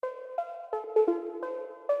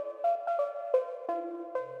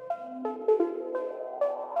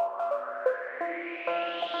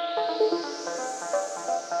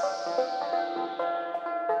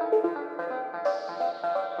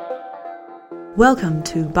Welcome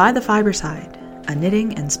to By the Fiberside, a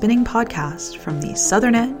knitting and spinning podcast from the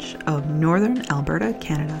southern edge of northern Alberta,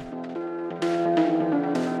 Canada.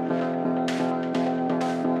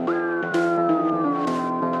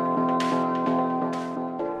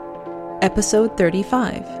 Episode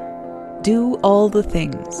 35, Do All the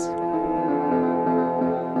Things.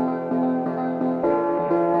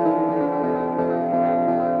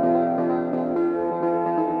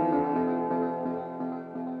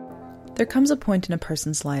 There comes a point in a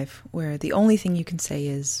person's life where the only thing you can say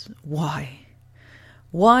is, why?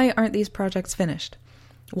 Why aren't these projects finished?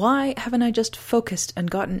 Why haven't I just focused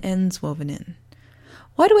and gotten ends woven in?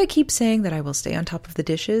 Why do I keep saying that I will stay on top of the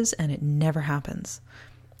dishes and it never happens?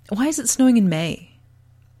 Why is it snowing in May?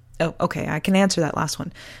 Oh, okay, I can answer that last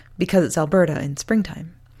one, because it's Alberta in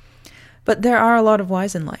springtime. But there are a lot of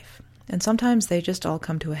whys in life, and sometimes they just all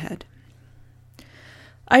come to a head.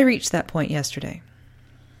 I reached that point yesterday.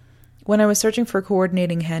 When I was searching for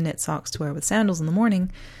coordinating hand knit socks to wear with sandals in the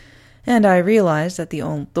morning, and I realized that the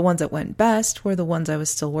ones that went best were the ones I was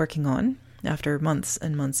still working on, after months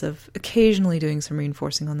and months of occasionally doing some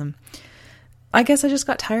reinforcing on them, I guess I just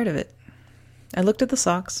got tired of it. I looked at the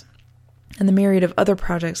socks, and the myriad of other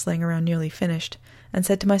projects laying around nearly finished, and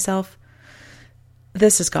said to myself,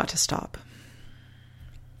 this has got to stop.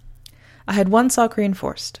 I had one sock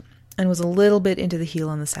reinforced, and was a little bit into the heel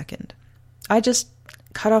on the second. I just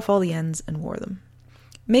cut off all the ends and wore them.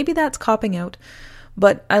 Maybe that's copping out,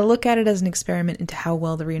 but I look at it as an experiment into how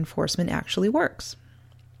well the reinforcement actually works.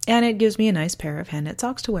 And it gives me a nice pair of hand-knit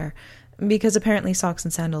socks to wear, because apparently socks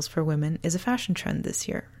and sandals for women is a fashion trend this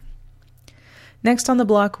year. Next on the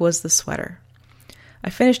block was the sweater. I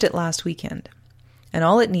finished it last weekend, and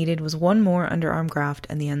all it needed was one more underarm graft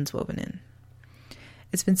and the ends woven in.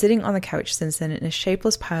 It's been sitting on the couch since then in a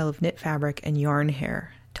shapeless pile of knit fabric and yarn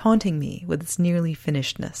hair, taunting me with its nearly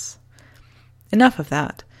finishedness. Enough of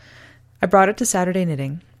that. I brought it to Saturday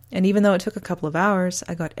knitting, and even though it took a couple of hours,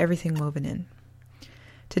 I got everything woven in.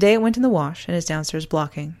 Today it went in the wash and is downstairs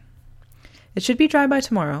blocking. It should be dry by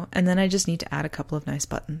tomorrow, and then I just need to add a couple of nice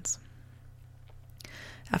buttons.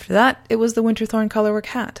 After that, it was the Winterthorn Colorwork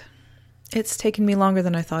hat. It's taken me longer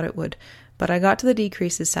than I thought it would, but I got to the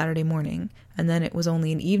decreases Saturday morning, and then it was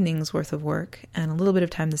only an evening's worth of work and a little bit of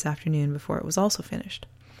time this afternoon before it was also finished.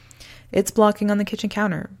 It's blocking on the kitchen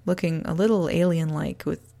counter, looking a little alien-like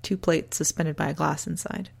with 2 plates suspended by a glass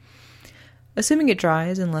inside. Assuming it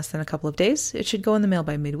dries in less than a couple of days, it should go in the mail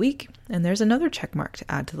by midweek, and there's another check mark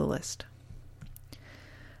to add to the list.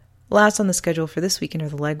 Last on the schedule for this weekend are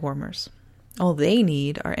the leg warmers. All they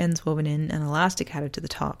need are ends woven in and elastic added to the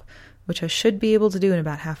top, which I should be able to do in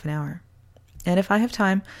about half an hour. And if I have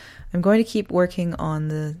time, I'm going to keep working on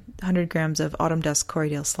the 100 grams of Autumn Dusk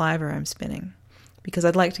Corriedale Sliver I'm spinning, because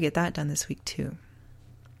I'd like to get that done this week too.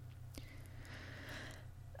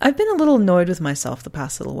 I've been a little annoyed with myself the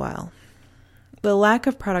past little while. The lack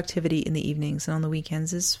of productivity in the evenings and on the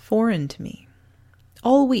weekends is foreign to me.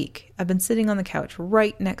 All week, I've been sitting on the couch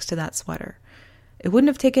right next to that sweater. It wouldn't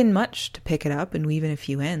have taken much to pick it up and weave in a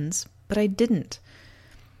few ends, but I didn't.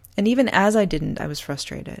 And even as I didn't, I was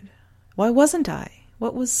frustrated. Why wasn't I?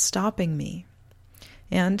 What was stopping me?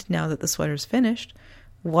 And now that the sweater's finished,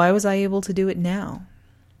 why was I able to do it now?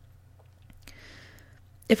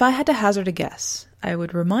 If I had to hazard a guess, I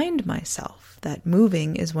would remind myself that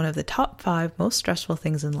moving is one of the top 5 most stressful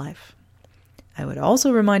things in life. I would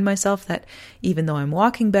also remind myself that even though I'm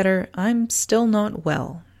walking better, I'm still not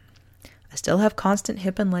well. I still have constant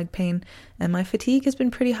hip and leg pain, and my fatigue has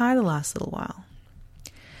been pretty high the last little while.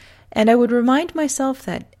 And I would remind myself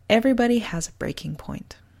that everybody has a breaking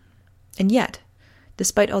point. And yet,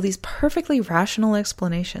 despite all these perfectly rational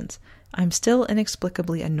explanations, I'm still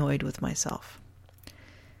inexplicably annoyed with myself.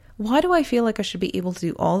 Why do I feel like I should be able to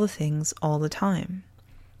do all the things all the time?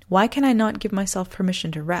 Why can I not give myself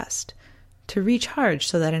permission to rest, to recharge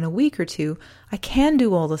so that in a week or two, I can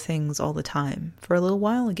do all the things all the time for a little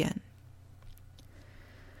while again?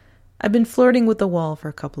 I've been flirting with the wall for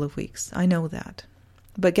a couple of weeks, I know that.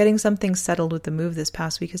 But getting some things settled with the move this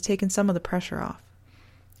past week has taken some of the pressure off.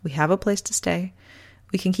 We have a place to stay.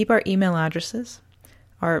 We can keep our email addresses.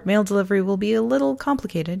 Our mail delivery will be a little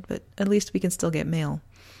complicated, but at least we can still get mail.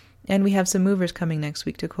 And we have some movers coming next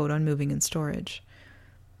week to quote on moving and storage.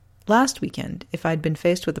 Last weekend, if I'd been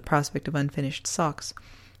faced with the prospect of unfinished socks,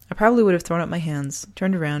 I probably would have thrown up my hands,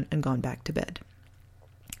 turned around, and gone back to bed.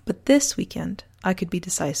 But this weekend, I could be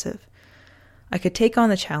decisive. I could take on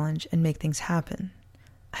the challenge and make things happen.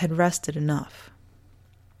 I had rested enough.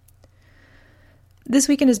 This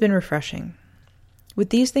weekend has been refreshing. With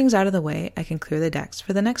these things out of the way, I can clear the decks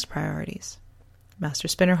for the next priorities. Master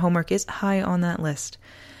Spinner homework is high on that list,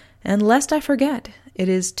 And lest I forget, it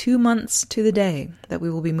is 2 months to the day that we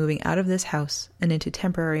will be moving out of this house and into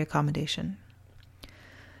temporary accommodation.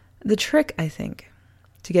 The trick, I think,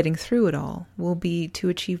 to getting through it all will be to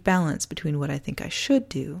achieve balance between what I think I should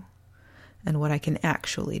do and what I can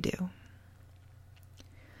actually do.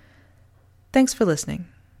 Thanks for listening.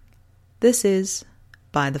 This is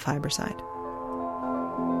By the Fiberside.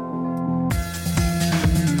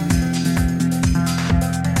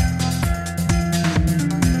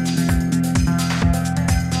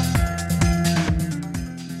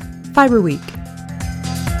 Fiber Week.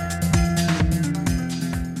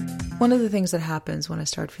 One of the things that happens when I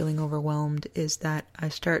start feeling overwhelmed is that I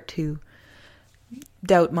start to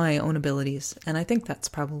doubt my own abilities. And I think that's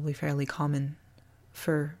probably fairly common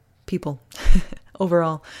for people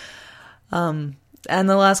overall. And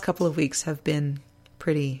the last couple of weeks have been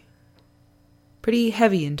pretty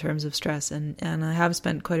heavy in terms of stress. And I have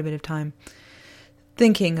spent quite a bit of time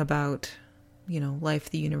thinking about, life,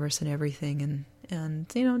 the universe, and everything. And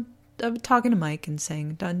I'm talking to Mike and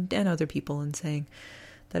saying, and other people, and saying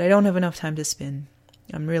that I don't have enough time to spin.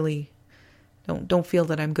 I'm really don't feel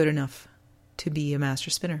that I'm good enough to be a master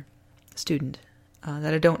spinner student.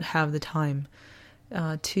 That I don't have the time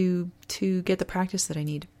to get the practice that I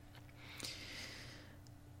need.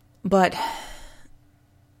 But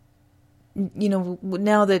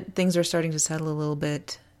now that things are starting to settle a little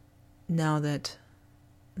bit, now that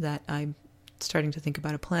I'm starting to think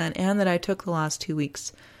about a plan, and that I took the last 2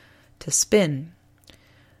 weeks to spin,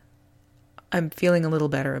 I'm feeling a little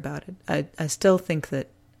better about it. I still think that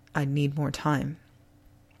I need more time.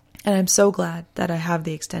 And I'm so glad that I have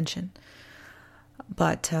the extension.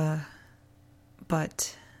 But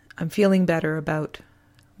I'm feeling better about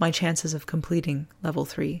my chances of completing level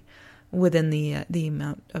 3 within the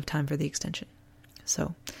amount of time for the extension.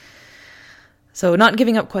 So not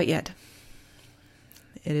giving up quite yet.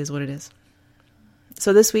 It is what it is.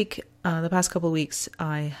 So this week, the past couple of weeks,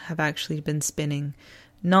 I have actually been spinning,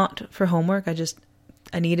 not for homework.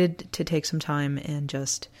 I needed to take some time and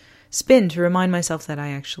just spin to remind myself that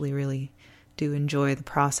I actually really do enjoy the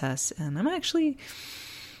process, and I'm actually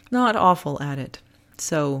not awful at it.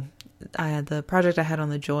 So the project I had on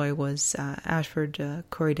the Joy was Ashford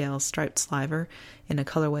Corriedale Striped Sliver in a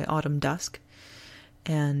colorway Autumn Dusk.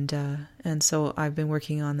 And so I've been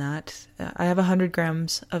working on that. I have 100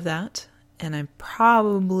 grams of that, and I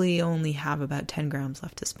probably only have about 10 grams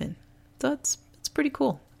left to spin. So it's pretty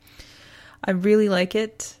cool. I really like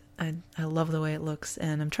it. I love the way it looks,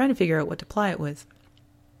 and I'm trying to figure out what to ply it with.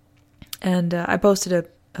 And I posted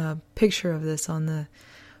a picture of this on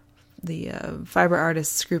the Fiber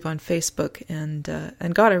Artists group on Facebook, and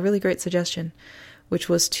got a really great suggestion, which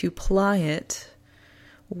was to ply it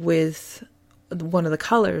with one of the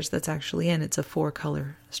colors that's actually in. It's a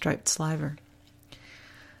 4-color striped sliver.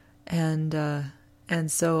 And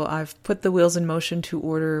so I've put the wheels in motion to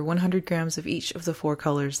order 100 grams of each of the 4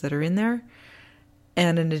 colors that are in there,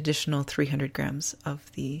 and an additional 300 grams of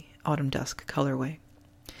the Autumn Dusk colorway,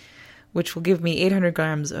 which will give me 800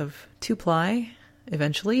 grams of 2-ply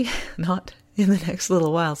eventually, not in the next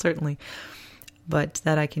little while, certainly, but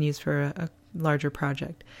that I can use for a larger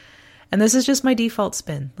project. And this is just my default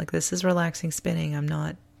spin. Like, this is relaxing spinning. I'm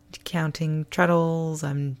not counting treadles.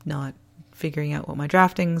 I'm not figuring out what my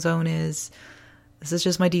drafting zone is. This is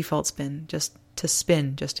just my default spin, just to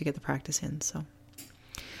spin, just to get the practice in.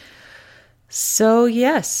 So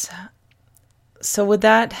yes. So with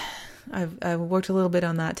that, I worked a little bit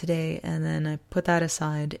on that today, and then I put that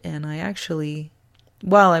aside, and I actually,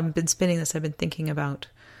 while I've been spinning this, I've been thinking about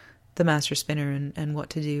the master spinner and what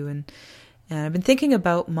to do, and I've been thinking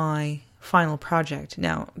about my final project.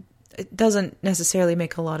 Now, it doesn't necessarily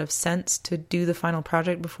make a lot of sense to do the final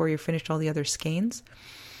project before you're finished all the other skeins,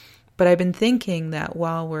 but I've been thinking that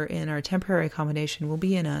while we're in our temporary accommodation, we'll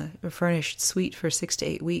be in a furnished suite for 6 to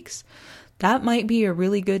 8 weeks. That might be a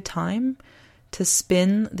really good time to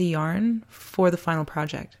spin the yarn for the final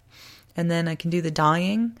project. And then I can do the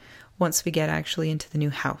dyeing once we get actually into the new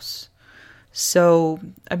house. So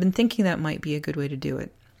I've been thinking that might be a good way to do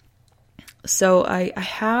it. So I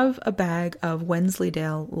have a bag of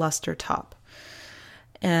Wensleydale Luster Top.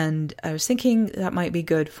 And I was thinking that might be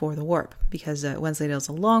good for the warp, because Wensleydale's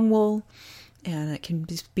a long wool, and it can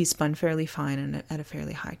be spun fairly fine and at a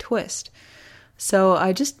fairly high twist. So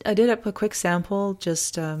I did up a quick sample,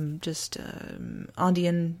 just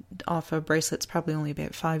Ondian off of bracelets, probably only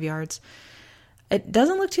about 5 yards. It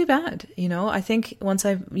doesn't look too bad, I think once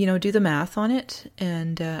I, do the math on it,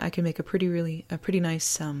 and I can make a pretty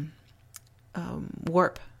nice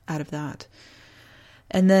warp out of that.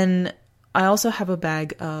 And then I also have a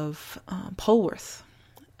bag of Polworth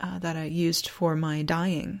that I used for my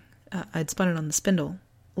dyeing I'd spun it on the spindle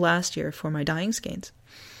last year for my dyeing skeins.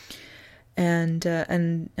 And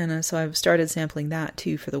so I've started sampling that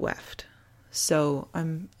too for the weft. So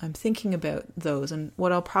I'm thinking about those, and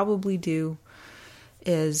what I'll probably do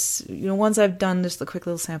is, once I've done just a quick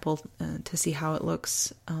little sample to see how it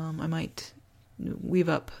looks, I might weave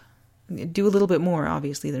up, do a little bit more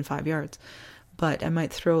obviously than 5 yards, but I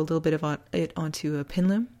might throw a little bit of it onto a pin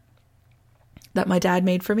loom that my dad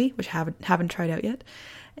made for me, which I haven't tried out yet,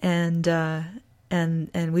 and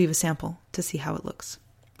weave a sample to see how it looks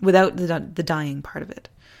without the dyeing part of it.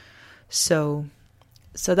 So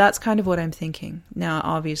that's kind of what I'm thinking. Now,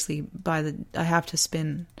 obviously, I have to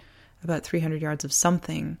spin about 300 yards of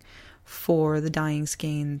something for the dyeing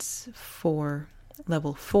skeins for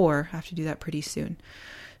level 4. I have to do that pretty soon.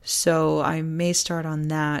 So I may start on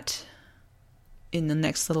that in the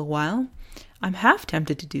next little while. I'm half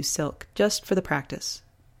tempted to do silk just for the practice.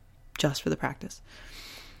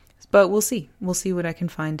 But we'll see. We'll see what I can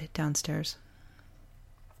find downstairs.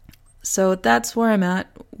 So that's where I'm at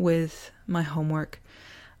with my homework.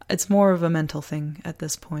 It's more of a mental thing at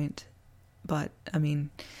this point. But,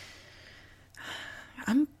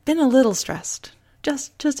 I've been a little stressed.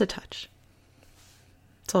 Just a touch.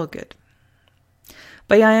 It's all good.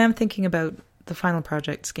 But yeah, I am thinking about the final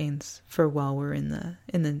project skeins for while we're in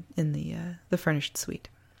the furnished suite.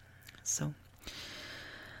 So,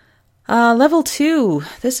 level 2.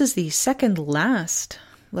 This is the second last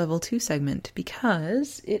level 2 segment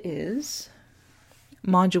because it is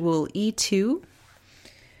module E2,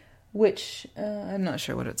 which I'm not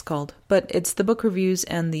sure what it's called, but it's the book reviews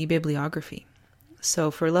and the bibliography.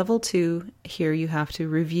 So for level 2, here you have to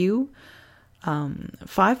review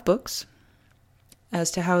 5 books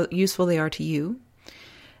as to how useful they are to you,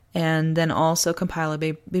 and then also compile a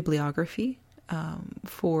bibliography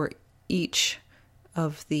for each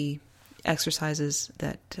of the exercises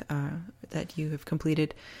that you have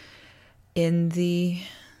completed in the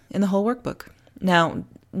whole workbook. Now,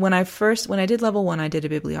 when I did level 1, I did a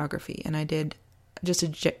bibliography, and I did just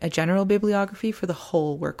a general bibliography for the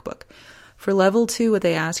whole workbook. For level 2, what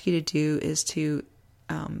they ask you to do is to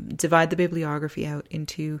divide the bibliography out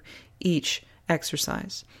into each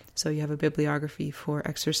exercise. So you have a bibliography for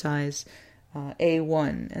exercise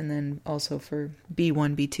A1, and then also for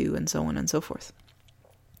B1, B2, and so on and so forth.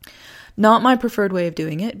 Not my preferred way of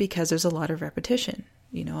doing it because there's a lot of repetition.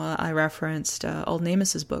 I referenced Alden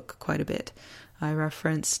Amos's book quite a bit. I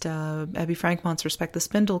referenced Abby Frankmont's Respect the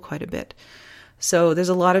Spindle quite a bit. So there's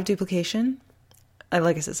a lot of duplication.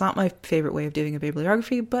 Like I said, it's not my favorite way of doing a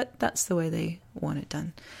bibliography, but that's the way they want it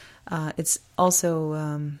done. It's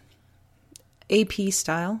also AP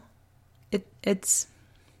style. It's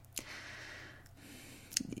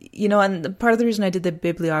and part of the reason I did the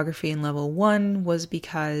bibliography in level 1 was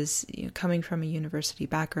because, coming from a university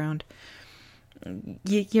background,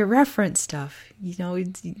 you reference stuff.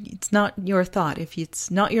 It's not your thought. If it's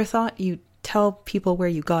not your thought, you tell people where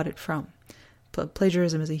you got it from. But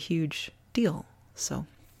plagiarism is a huge deal. So,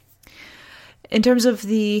 in terms of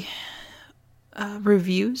the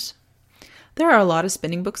reviews, there are a lot of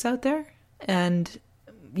spinning books out there, and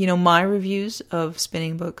my reviews of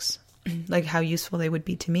spinning books, like how useful they would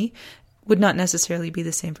be to me, would not necessarily be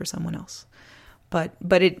the same for someone else. But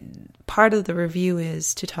part of the review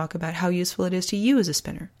is to talk about how useful it is to you as a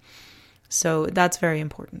spinner. So that's very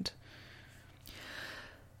important.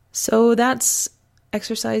 So that's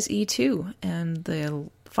exercise E2, and the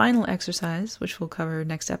final exercise, which we'll cover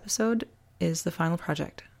next episode, is the final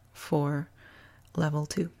project for level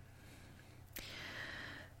 2.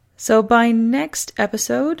 So by next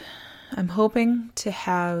episode, I'm hoping to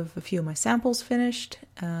have a few of my samples finished,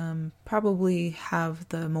 probably have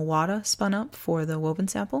the Mawada spun up for the woven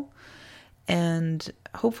sample, and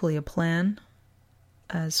hopefully a plan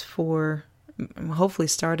hopefully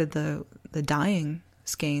started the dyeing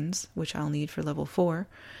skeins, which I'll need for level 4,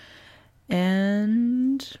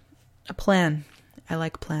 and a plan. I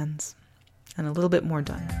like plans, and a little bit more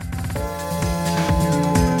done.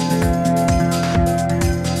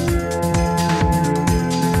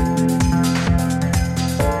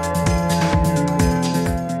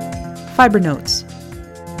 Fiber notes.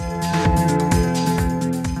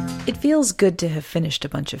 It feels good to have finished a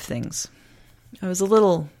bunch of things. I was a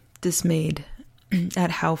little dismayed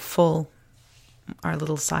at how full our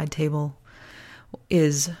little side table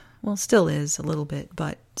is. Well, still is a little bit,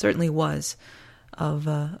 but certainly was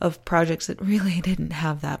of projects that really didn't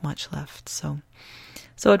have that much left. So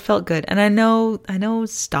it felt good. And I know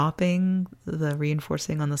stopping the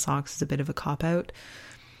reinforcing on the socks is a bit of a cop-out,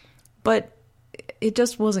 but it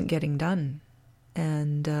just wasn't getting done.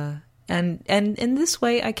 And in this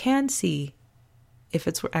way, I can see if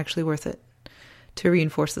it's actually worth it to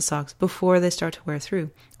reinforce the socks before they start to wear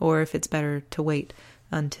through, or if it's better to wait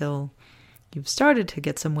until you've started to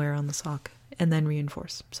get some wear on the sock and then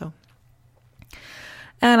reinforce.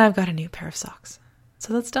 And I've got a new pair of socks.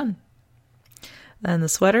 So that's done. And the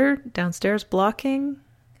sweater downstairs blocking.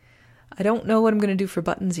 I don't know what I'm going to do for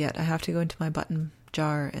buttons yet. I have to go into my button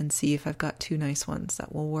jar and see if I've got 2 nice ones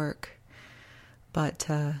that will work. But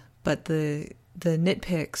the Knit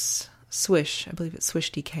Picks Swish, I believe it's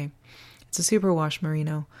Swish DK. It's a superwash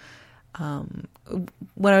merino.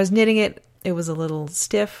 When I was knitting it, it was a little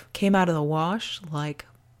stiff. Came out of the wash like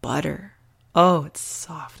butter. Oh, it's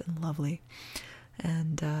soft and lovely.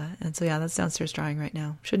 And so yeah, that's downstairs drying right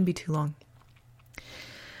now. Shouldn't be too long.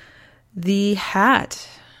 The hat.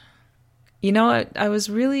 I was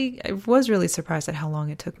really surprised at how long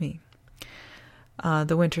it took me.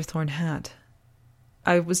 The Winterthorn hat.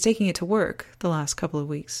 I was taking it to work the last couple of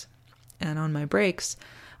weeks, and on my breaks,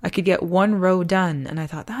 I could get 1 row done, and I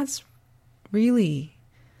thought that's really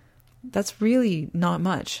not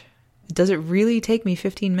much. Does it really take me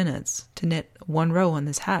 15 minutes to knit 1 row on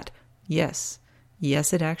this hat? Yes,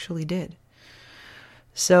 it actually did.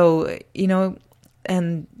 So,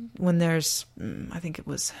 and when there's, I think it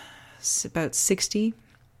was about 60,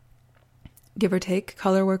 give or take,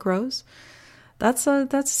 colorwork rows, that's a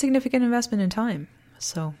significant investment in time.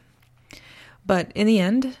 So, but in the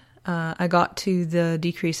end, I got to the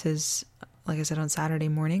decreases, like I said, on Saturday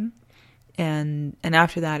morning, and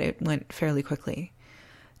after that, it went fairly quickly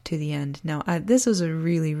to the end. Now, this was a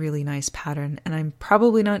really, really nice pattern, and I'm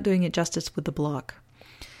probably not doing it justice with the block.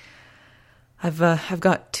 I've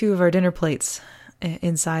got 2 of our dinner plates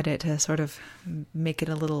inside it to sort of make it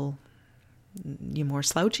a little more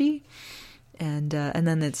slouchy, and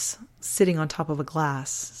then it's sitting on top of a glass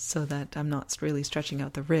so that I'm not really stretching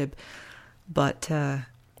out the rib. But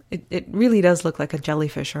it really does look like a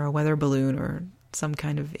jellyfish or a weather balloon or some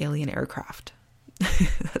kind of alien aircraft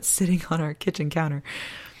that's sitting on our kitchen counter.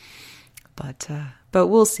 But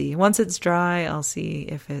we'll see. Once it's dry, I'll see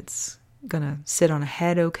if it's gonna sit on a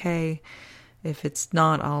head okay. If it's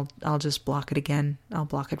not, I'll just block it again. I'll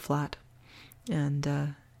block it flat, and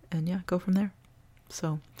yeah, go from there.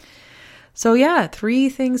 So yeah, 3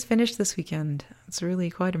 things finished this weekend. It's really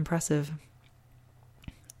quite impressive.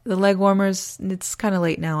 The leg warmers, it's kind of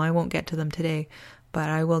late now. I won't get to them today, but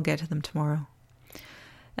I will get to them tomorrow.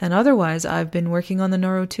 And otherwise, I've been working on the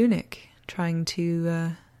Noro tunic, trying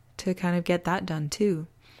to kind of get that done too,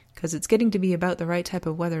 because it's getting to be about the right type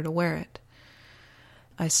of weather to wear it.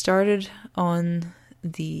 I started on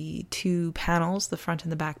the 2 panels, the front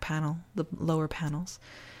and the back panel, the lower panels.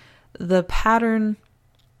 The pattern,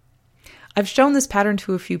 I've shown this pattern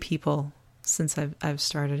to a few people since I've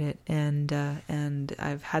started it, and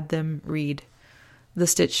I've had them read the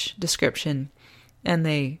stitch description, and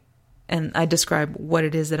I describe what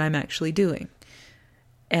it is that I'm actually doing.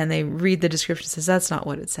 And they read the description, says that's not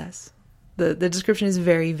what it says. The description is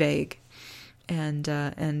very vague, and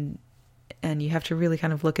you have to really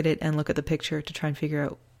kind of look at it and look at the picture to try and figure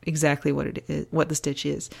out exactly what it is, what the stitch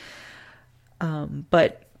is.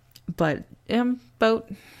 But I'm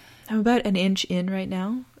about an inch in right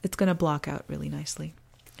now. It's going to block out really nicely.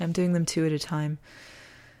 I'm doing them 2 at a time.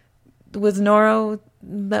 With Noro,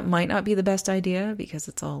 that might not be the best idea because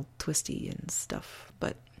it's all twisty and stuff,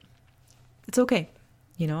 but it's okay.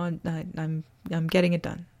 I'm getting it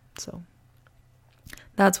done. So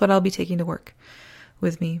that's what I'll be taking to work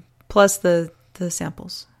with me, plus the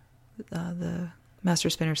samples, the Master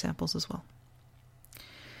Spinner samples as well.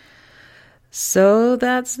 So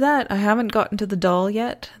that's that. I haven't gotten to the doll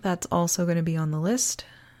yet. That's also going to be on the list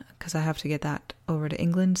because I have to get that over to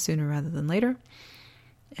England sooner rather than later.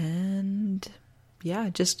 And yeah,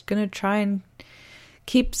 just going to try and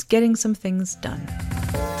keep getting some things done.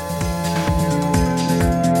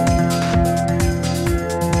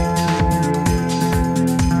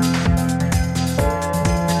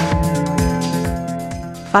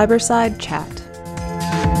 Fiberside Chat.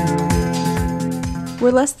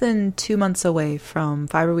 We're less than 2 months away from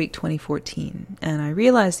Fiber Week 2014, and I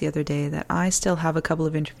realized the other day that I still have a couple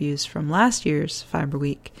of interviews from last year's Fiber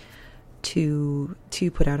Week to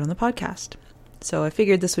put out on the podcast. So I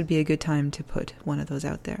figured this would be a good time to put one of those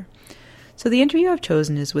out there. So the interview I've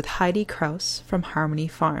chosen is with Heidi Kraus from Harmony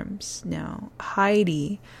Farms. Now,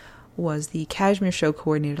 Heidi was the Cashmere Show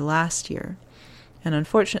coordinator last year, and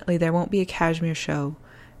unfortunately there won't be a Cashmere Show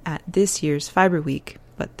at this year's Fiber Week,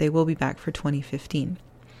 but they will be back for 2015.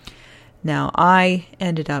 Now, I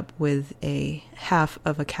ended up with a half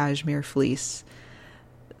of a cashmere fleece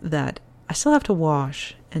that I still have to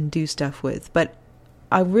wash and do stuff with, but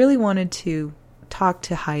I really wanted to talk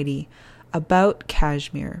to Heidi about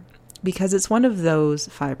cashmere because it's one of those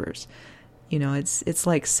fibers. You know, it's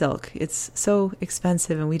like silk. It's so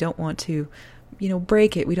expensive and we don't want to,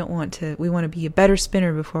 break it. We want to be a better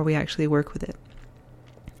spinner before we actually work with it.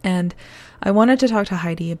 And I wanted to talk to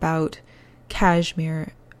Heidi about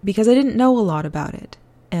cashmere because I didn't know a lot about it.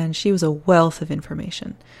 And she was a wealth of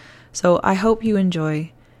information. So I hope you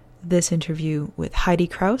enjoy this interview with Heidi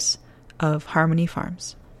Kraus of Harmony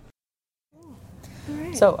Farms.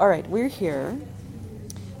 All right, we're here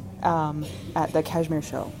at the Cashmere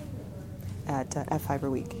Show at Fiber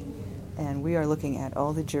Week, and we are looking at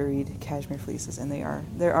all the juried cashmere fleeces, and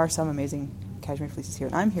there are some amazing cashmere fleeces here.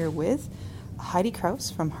 And I'm here with Heidi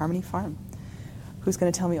Kraus from Harmony Farm, who's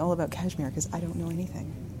going to tell me all about cashmere because I don't know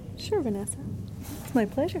anything. Sure, Vanessa. It's my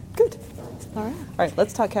pleasure. Good. All right,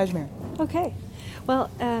 let's talk cashmere. Okay.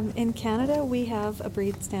 Well, in Canada, we have a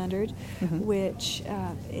breed standard, which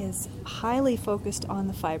is highly focused on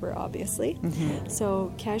the fiber, obviously.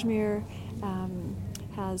 So cashmere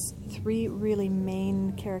has 3 really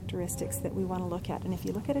main characteristics that we want to look at. And if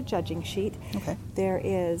you look at a judging sheet, there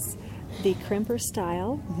is the crimper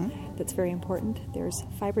style, that's very important. There's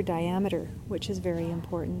fiber diameter, which is very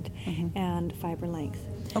important, and fiber length.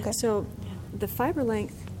 Okay. So the fiber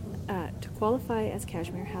length to qualify as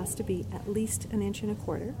cashmere has to be at least 1.25 inches.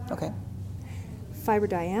 Okay. Fiber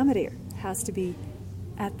diameter has to be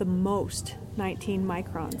at the most 19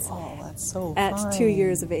 microns. Oh, that's so at fine. 2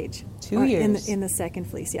 years of age. 2 years? In the second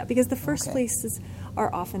fleece, yeah. Because the first fleeces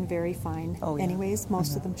are often very fine anyways.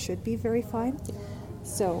 Most of them should be very fine.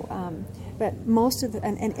 So, but most of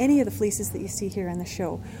and any of the fleeces that you see here in the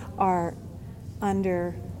show are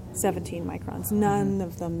under 17 microns. None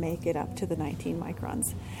of them make it up to the 19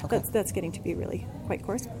 microns. Okay. That's getting to be really quite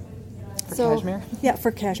coarse. For cashmere? Yeah,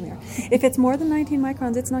 for cashmere. If it's more than 19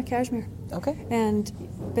 microns, it's not cashmere. Okay. And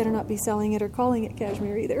better not be selling it or calling it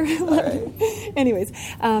cashmere either. All right. Anyways,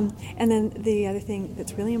 and then the other thing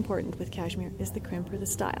that's really important with cashmere is the crimp or the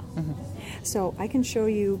style. So I can show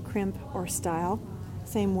you crimp or style,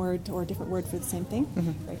 same word or different word for the same thing.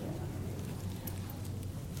 Right here.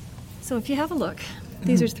 So if you have a look,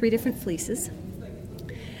 these are 3 different fleeces.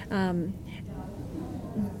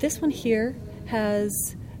 This one here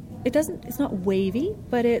it's not wavy,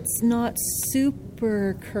 but it's not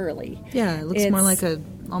super curly. Yeah, it looks more like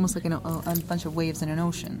almost like a bunch of waves in an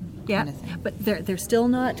ocean. Yeah, kind of thing. but they're still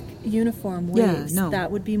not uniform waves. Yeah, no.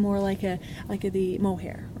 That would be more like the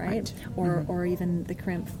mohair, right? Or even the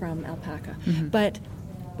crimp from alpaca. But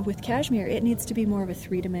with cashmere, it needs to be more of a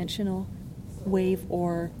 3-dimensional wave,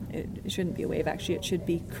 or it shouldn't be a wave, actually it should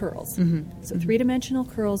be curls. So 3-dimensional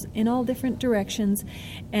curls in all different directions,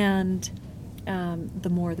 and the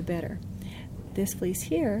more the better. This fleece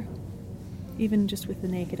here, even just with the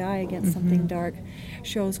naked eye against something dark,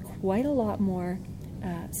 shows quite a lot more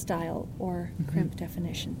style or crimp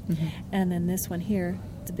definition. And then this one here,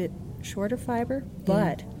 it's a bit shorter fiber,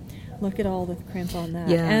 but look at all the crimp on that.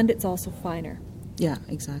 Yeah. And it's also finer. Yeah,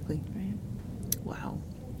 exactly. Right? Wow.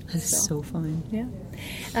 That's so fine.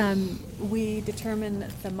 Yeah. We determine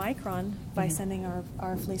the micron by sending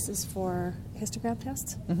our fleeces for histogram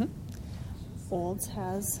tests. Olds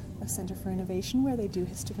has a Center for Innovation where they do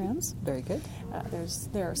histograms. Very good.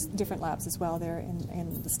 There are different labs as well. They're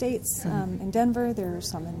in the States, in Denver. There are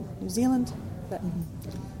some in New Zealand. But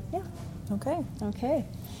yeah. Okay.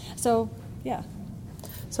 So yeah.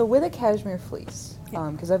 So with a cashmere fleece,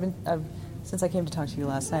 because I've since I came to talk to you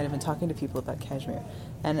last night, I've been talking to people about cashmere.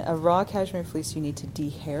 And a raw cashmere fleece, you need to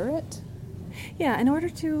dehair it? Yeah, in order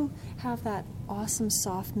to have that awesome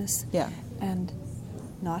softness and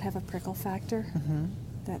not have a prickle factor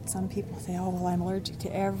that some people say, oh, well, I'm allergic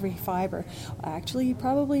to every fiber. Actually, you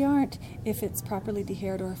probably aren't if it's properly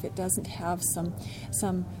dehaired or if it doesn't have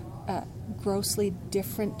some grossly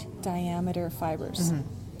different diameter fibers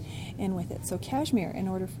in with it. So cashmere, in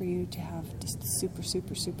order for you to have just super,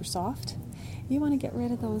 super, super soft, you want to get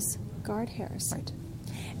rid of those guard hairs. Right.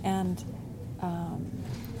 And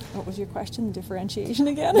what was your question? The differentiation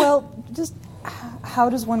again? Well, just how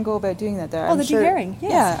does one go about doing that? There, the dehairing.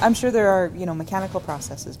 Yes. Yeah, I'm sure there are mechanical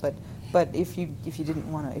processes, but if you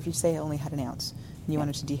didn't want to, if you say it only had 1 ounce and you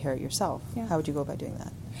wanted to dehair it yourself, how would you go about doing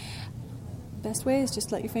that? Best way is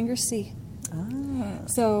just let your fingers see.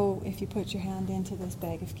 So if you put your hand into this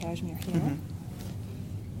bag of cashmere here,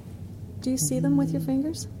 do you see them with your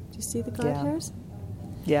fingers? Do you see the guard hairs?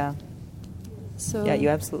 Yeah. So yeah, you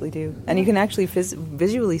absolutely do, and you can actually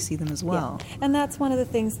visually see them as well. Yeah. And that's one of the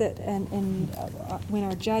things that, when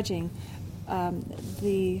our judging,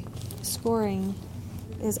 the scoring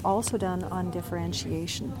is also done on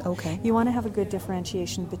differentiation. Okay. You want to have a good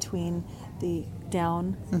differentiation between the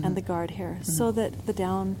down and the guard hair, so that the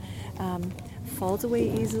down falls away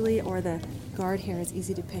easily, or the guard hair is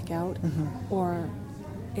easy to pick out, or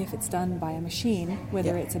if it's done by a machine,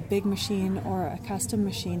 whether it's a big machine or a custom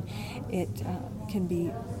machine, it can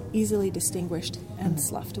be easily distinguished and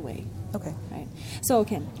sloughed away. Okay. Right. So,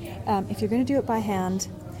 okay, if you're going to do it by hand,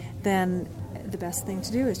 then the best thing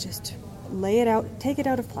to do is just lay it out, take it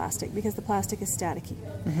out of plastic, because the plastic is staticky,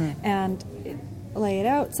 and lay it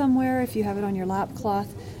out somewhere. If you have it on your lap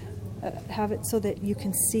cloth, have it so that you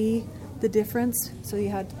can see the difference. So you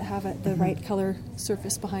have it the right color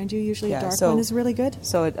surface behind you. Usually a dark one is really good.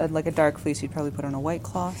 So like a dark fleece you'd probably put on a white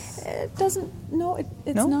cloth? It doesn't,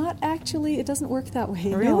 it's No? not actually, it doesn't work that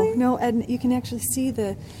way. Really? No, and you can actually see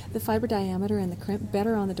the fiber diameter and the crimp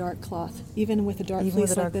better on the dark cloth, even with a dark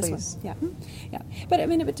fleece like this one. Yeah. But I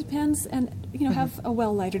mean, it depends, and have a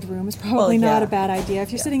well-lighted room is probably not a bad idea.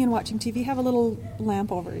 If you're sitting and watching TV, have a little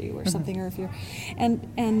lamp over you or something, or if you're,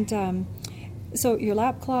 so your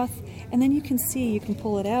lap cloth, and then you can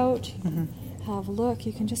pull it out, have a look.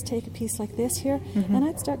 You can just take a piece like this here, and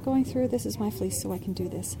I'd start going through. This is my fleece, so I can do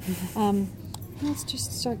this. Let's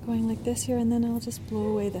just start going like this here, and then I'll just blow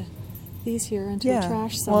away these here into the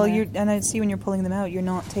trash somewhere. Well, and I see when you're pulling them out, you're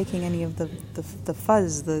not taking any of the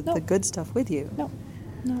fuzz, the good stuff with you.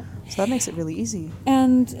 No. So that makes it really easy.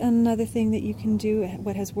 And another thing that you can do,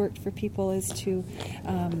 what has worked for people, is to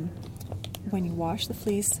when you wash the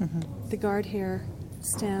fleece, the guard hair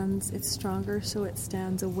it's stronger, so it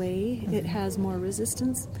stands away. It has more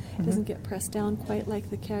resistance. It doesn't get pressed down quite like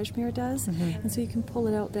the cashmere does. And so you can pull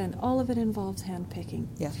it out then. All of it involves hand picking.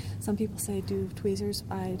 Yeah. Some people say do tweezers.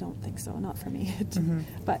 I don't think so, not for me.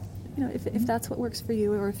 But if that's what works for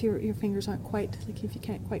you, or if your fingers aren't quite, like if you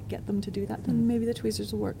can't quite get them to do that, then maybe the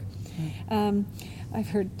tweezers will work. I've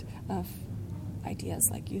heard of ideas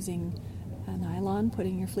like using a nylon,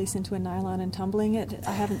 putting your fleece into a nylon and tumbling it.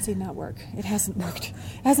 I haven't seen that work. It hasn't worked.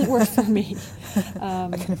 It hasn't worked for me. I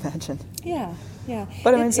can imagine. Yeah.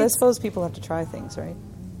 But I suppose people have to try things, right?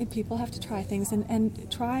 People have to try things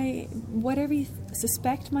and try whatever you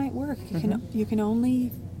suspect might work. You can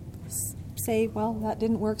only say, well, that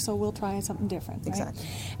didn't work, so we'll try something different. Right?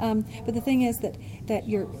 Exactly. But the thing is that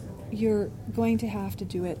you're going to have to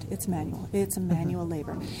do it. It's manual. It's a manual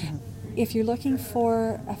labor. If you're looking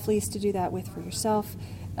for a fleece to do that with for yourself,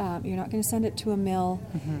 you're not going to send it to a mill.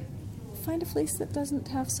 Find a fleece that doesn't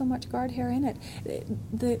have so much guard hair in it.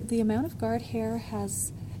 The amount of guard hair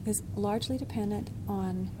is largely dependent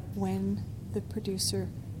on when the producer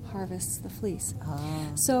harvests the fleece.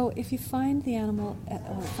 So if you find the animal,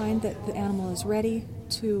 or find that the animal is ready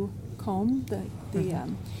to comb, the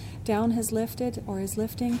down has lifted or is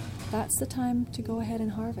lifting, that's the time to go ahead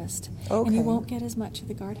and harvest. Okay. And you won't get as much of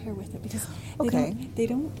the guard hair with it, because they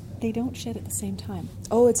don't shed at the same time.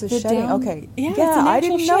 Oh, it's a shedding. Okay. Yeah, I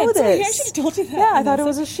didn't know Sorry, this. I should have told you that. Yeah, I thought it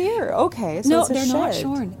was a shear. Okay, so no, it's a they're shed. not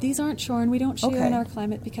shorn. These aren't shorn. We don't shear in our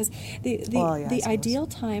climate, because the ideal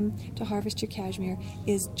time to harvest your cashmere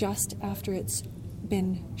is just after it's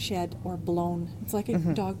been shed or blown. It's like a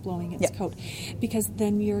dog blowing its coat, because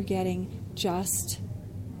then you're getting just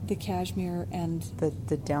the cashmere and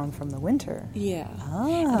the down from the winter. Yeah.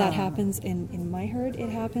 That happens in my herd. It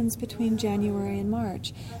happens between January and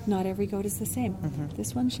March. Not every goat is the same.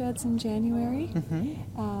 This one sheds in January.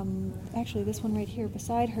 Actually, this one right here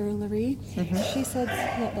beside her, Larry, she said,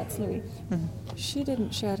 that's Larry. She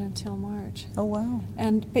didn't shed until March. Oh wow!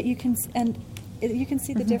 But you can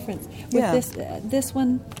see the difference with this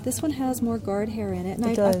one has more guard hair in it,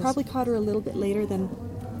 and I probably caught her a little bit later than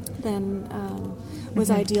was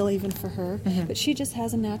ideal even for her, but she just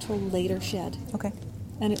has a natural later shed. Okay.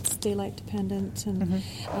 And it's daylight dependent and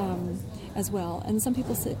as well. And some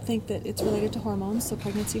people think that it's related to hormones, so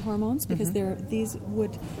pregnancy hormones, because these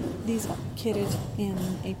kidded in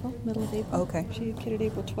April, middle of April. Okay. She kidded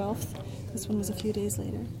April 12th. This one was a few days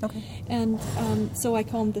later. Okay. And so I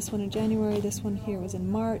combed this one in January. This one here was in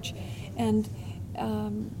March, and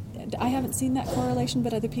I haven't seen that correlation,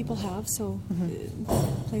 but other people have, so it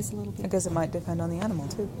plays a little bit. I guess it might depend on the animal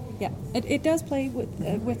too. Yeah, it does play with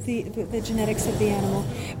the genetics of the animal,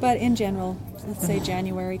 but in general, let's say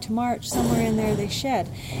January to March, somewhere in there they shed,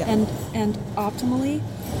 and optimally,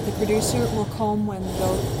 the producer will comb when the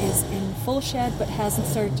goat is in full shed but hasn't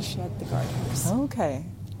started to shed the guard hairs. Okay.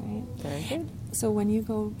 Right. Very good. So when you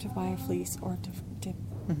go to buy a fleece, or to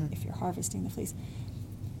if you're harvesting the fleece,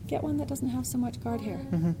 get one that doesn't have so much guard hair.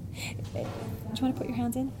 Do you want to put your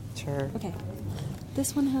hands in? Sure. Okay.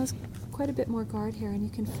 This one has quite a bit more guard hair, and you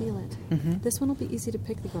can feel it. This one will be easy to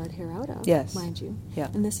pick the guard hair out of, Yes. mind you. Yeah.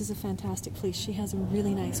 And this is a fantastic fleece. She has a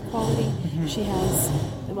really nice quality. She has,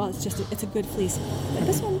 well, it's a good fleece. But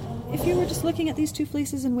this one, if you were just looking at these two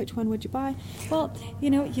fleeces and which one would you buy? Well,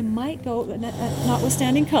 you might go,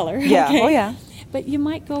 notwithstanding color. Yeah. Okay? Oh, yeah. But you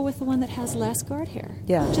might go with the one that has less guard hair.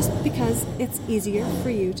 Yeah. Just because it's easier for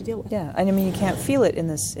you to deal with. Yeah. And I mean, you can't feel it in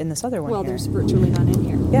this other one. Well, here. there's virtually none in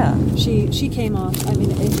here. Yeah. She came off. I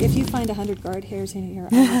mean, if you find 100 guard hairs in here,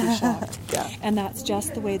 I would be shocked. Yeah. And that's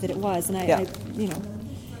just the way that it was. And I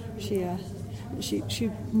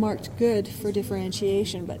she marked good for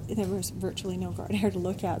differentiation, but there was virtually no guard hair to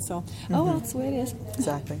look at. So, oh well, that's the way it is.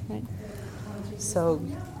 Exactly. Right. So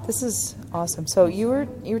this is awesome. So you were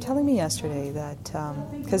telling me yesterday that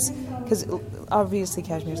because obviously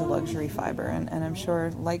cashmere is a luxury fiber, and I'm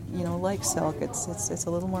sure like silk, it's a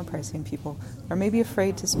little more pricey, and people are maybe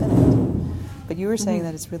afraid to spin it. But you were saying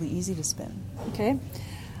that it's really easy to spin. Okay.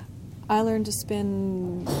 I learned to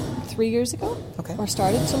spin 3 years ago. Okay. Or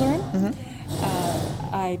started to learn.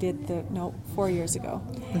 I did 4 years ago.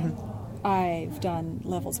 I've done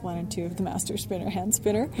levels 1 and 2 of the Master Spinner, hand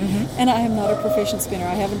spinner, and I am not a proficient spinner.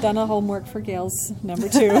 I haven't done a homework for Gail's number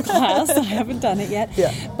 2 class. I haven't done it yet.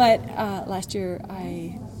 Yeah. But last year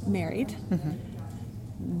I married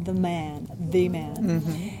the man,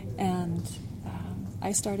 and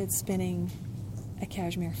I started spinning a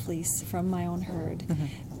cashmere fleece from my own herd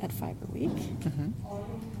at Fiber Week.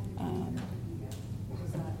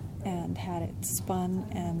 And had it spun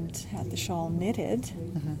and had the shawl knitted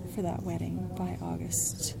for that wedding by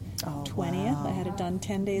August 20th. Wow. I had it done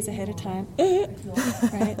 10 days ahead of time.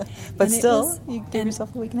 Right? But And still, you gave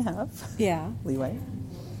yourself a week and a half Yeah. leeway.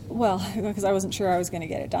 Well, because I wasn't sure I was going to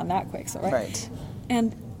get it done that quick. So Right.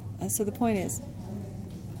 And so the point is,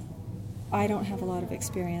 I don't have a lot of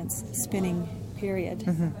experience spinning, period.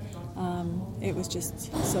 It was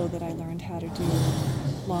just so that I learned how to do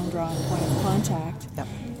long draw and point of contact. Yep.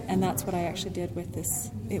 And that's what I actually did with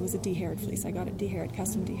this. It was a de-haired fleece. I got it de-haired,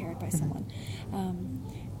 custom de-haired by someone.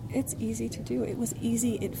 It's easy to do. It was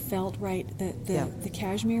easy. It felt right. The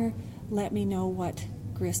cashmere let me know what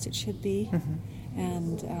grist it should be.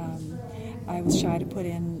 And I was shy to put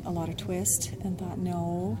in a lot of twist and thought,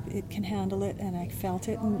 no, it can handle it. And I felt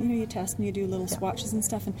it. And, you test and you do little swatches and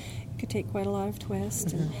stuff, and it could take quite a lot of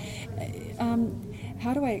twist. And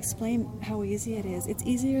how do I explain how easy it is? It's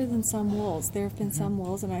easier than some wools. There have been some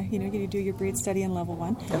wools, and you do your breed study in level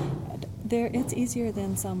 1. It's easier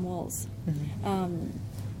than some wools.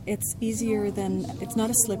 It's easier than, it's not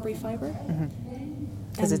a slippery fiber.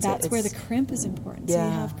 And that's where the crimp is important. Yeah. So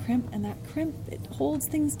you have crimp, and that crimp, it holds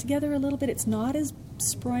things together a little bit. It's not as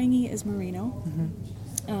springy as merino,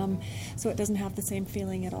 so it doesn't have the same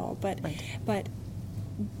feeling at all. But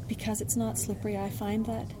because it's not slippery, I find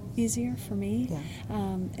that easier for me.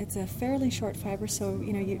 Yeah. It's a fairly short fiber, so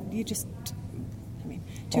you just,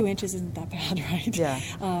 2 inches isn't that bad, right? Yeah.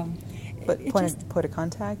 But point of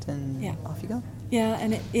contact, and off you go. Yeah,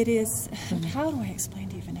 and it is. How do I explain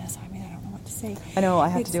to you, Vanessa? I don't know what to say. I know, I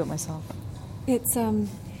have to do it myself. It's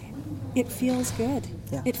it feels good.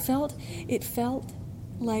 Yeah. It felt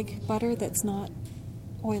like butter that's not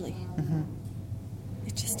oily.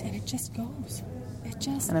 It just goes. It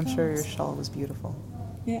just. And I'm goes. sure your shawl was beautiful.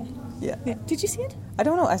 Yeah. Yeah. Did you see it? I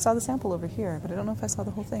don't know. I saw the sample over here, but I don't know if I saw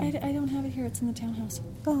the whole thing. I don't have it here. It's in the townhouse.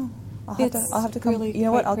 Oh, I'll have to come. Really You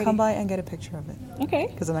know what? I'll quite come pretty. by and get a picture of it. Okay.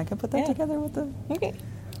 Because then I can put that together with the. Okay.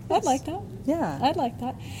 I'd like that. Yeah. I'd like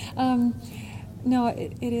that. No,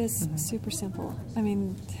 it is super simple.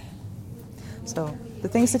 So the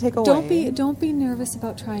things to take away. Don't be nervous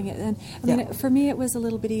about trying it. And for me, it was a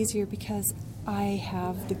little bit easier because I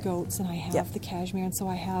have the goats and I have the cashmere, and so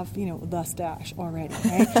I have the stash already,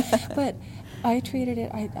 right? But I treated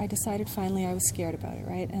it. I decided finally I was scared about it,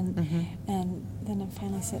 right? And then I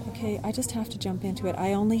finally said, okay, I just have to jump into it.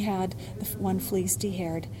 I only had the one fleece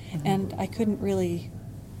de-haired, and I couldn't really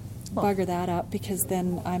bugger that up because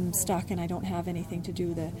then I'm stuck and I don't have anything to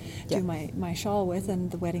do my shawl with,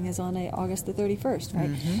 and the wedding is on August the 31st,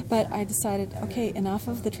 right? But I decided, okay, enough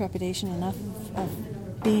of the trepidation, enough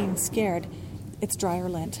of being scared. It's dryer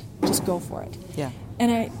lint. Just go for it. Yeah.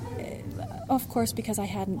 And I, of course, because I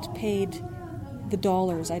hadn't paid the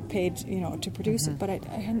dollars, I'd paid, to produce it, but I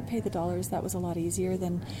hadn't paid the dollars. That was a lot easier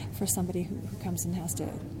than for somebody who comes and has to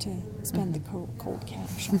spend the cold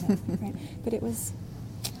cash on it, right? But it was.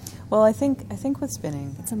 Well, I think with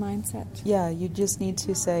spinning, It's a mindset. yeah, you just need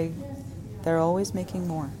to say, they're always making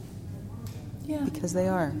more. Yeah. Because they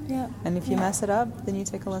are. Yeah. And if you mess it up, then you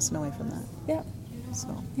take a lesson away from that. Yeah.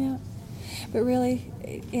 So. Yeah. But really,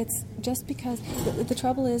 it's just because the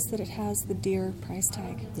trouble is that it has the deer price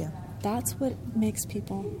tag. Yeah. That's what makes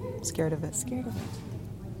people Scared of it.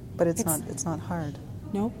 But it's not hard.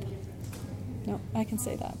 Nope, I can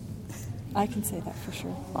say that. I can say that for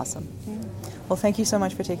sure. Awesome. Yeah. Well, thank you so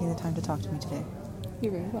much for taking the time to talk to me today.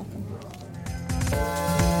 You're very welcome.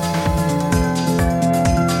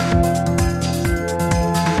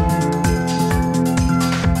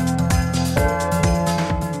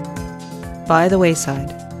 By the Wayside.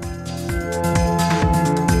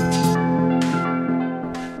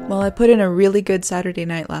 Well, I put in a really good Saturday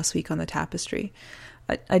night last week on the tapestry.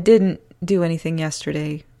 I didn't do anything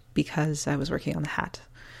yesterday because I was working on the hat,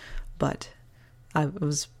 but I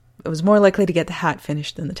was more likely to get the hat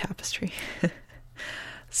finished than the tapestry.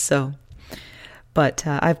 So, but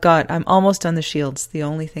I'm almost done the shields. The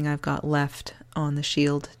only thing I've got left on the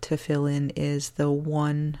shield to fill in is the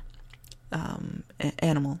one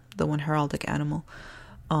animal, the one heraldic animal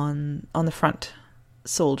on the front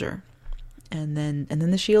soldier, and then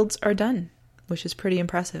the shields are done, which is pretty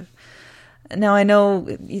impressive. Now I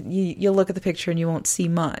know you'll look at the picture and you won't see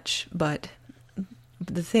much, but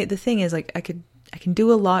the thing is, like, I can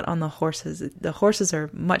do a lot on the horses. The horses are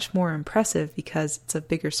much more impressive because it's a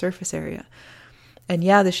bigger surface area, and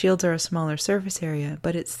yeah, the shields are a smaller surface area,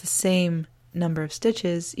 but it's the same number of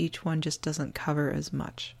stitches. Each one just doesn't cover as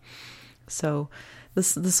much. So the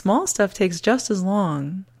small stuff takes just as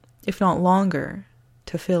long, if not longer,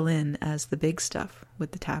 to fill in as the big stuff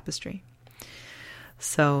with the tapestry.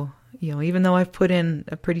 So, even though I've put in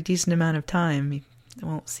a pretty decent amount of time, you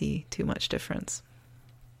won't see too much difference.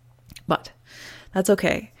 But that's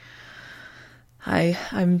okay.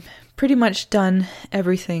 I'm pretty much done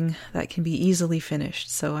everything that can be easily finished,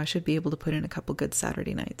 so I should be able to put in a couple good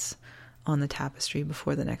Saturday nights on the tapestry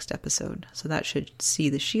before the next episode. So that should see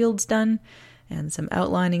the shields done and some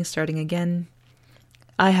outlining starting again.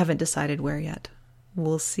 I haven't decided where yet.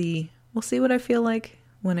 We'll see what I feel like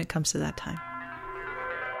when it comes to that time.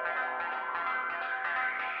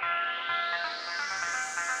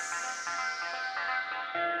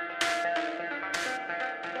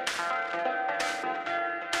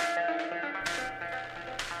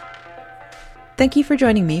 Thank you for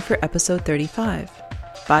joining me for episode 35.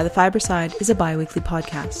 By the Fiberside is a bi-weekly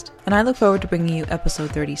podcast, and I look forward to bringing you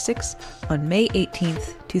episode 36 on May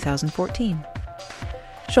 18th, 2014.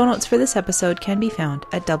 Show notes for this episode can be found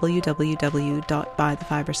at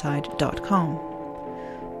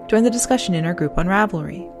www.bythefiberside.com. Join the discussion in our group on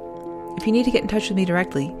Ravelry. If you need to get in touch with me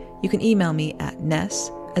directly, you can email me at Ness,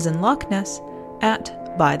 as in Loch Ness,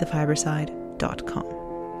 at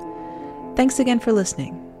bythefiberside.com. Thanks again for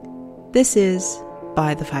listening. This is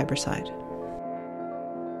By the Fiberside.